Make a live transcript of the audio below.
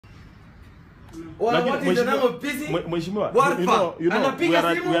What is the name of busy? Mheshimiwa, we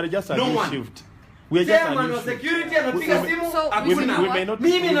are just a new shift. We are just a new shift.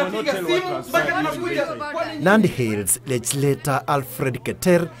 Nandi Hills legislator Alfred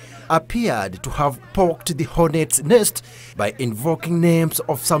Keter appeared to have poked the hornet's nest by invoking names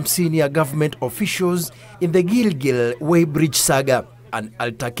of some senior government officials in the Gilgil weighbridge saga, an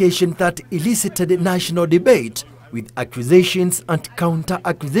altercation that elicited national debate with accusations and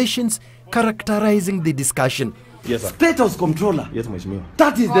counter-accusations characterizing the discussion. Yes, sir. State House Comptroller. Yes, Mheshimiwa.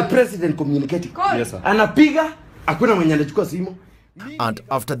 That is the president communicating. Yes, sir. Anapiga, hakuna mwenye anachukua simu. And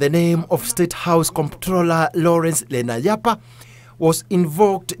after the name of State House Comptroller Lawrence Lenayapa was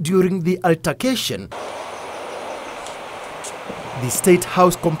invoked during the altercation, the State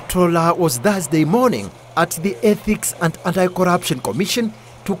House Comptroller was Thursday morning at the Ethics and Anti-Corruption Commission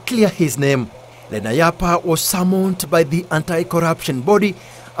to clear his name. Lenayapa was summoned by the anti-corruption body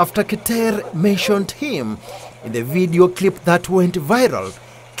after Keter mentioned him in the video clip that went viral,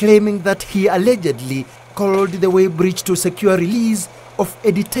 claiming that he allegedly called the weighbridge to secure release of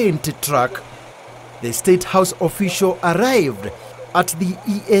a detained truck. The State House official arrived at the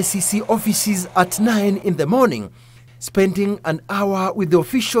EACC offices at 9 in the morning, spending an hour with the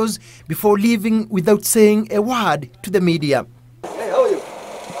officials before leaving without saying a word to the media. Hey, how are you?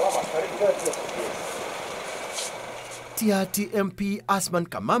 Tiaty MP Asman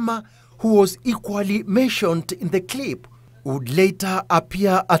Kamama, who was equally mentioned in the clip, would later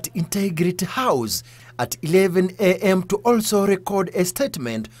appear at Integrity House at 11 a.m. to also record a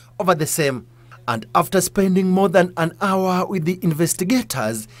statement over the same. And after spending more than an hour with the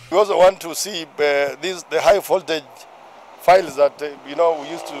investigators, we also want to see the high voltage files that we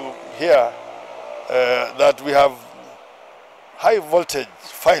used to hear that we have high voltage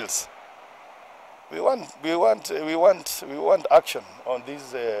files. We want action on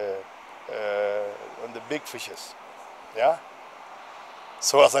these on the big fishes, yeah.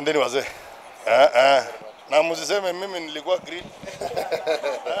 So asanteni wazee. Na msiseme mimi nilikuwa green.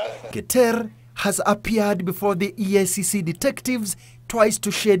 Keter has appeared before the EACC detectives twice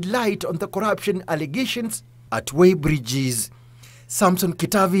to shed light on the corruption allegations at weighbridges. Samson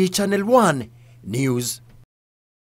Kitavi, Channel 1 News.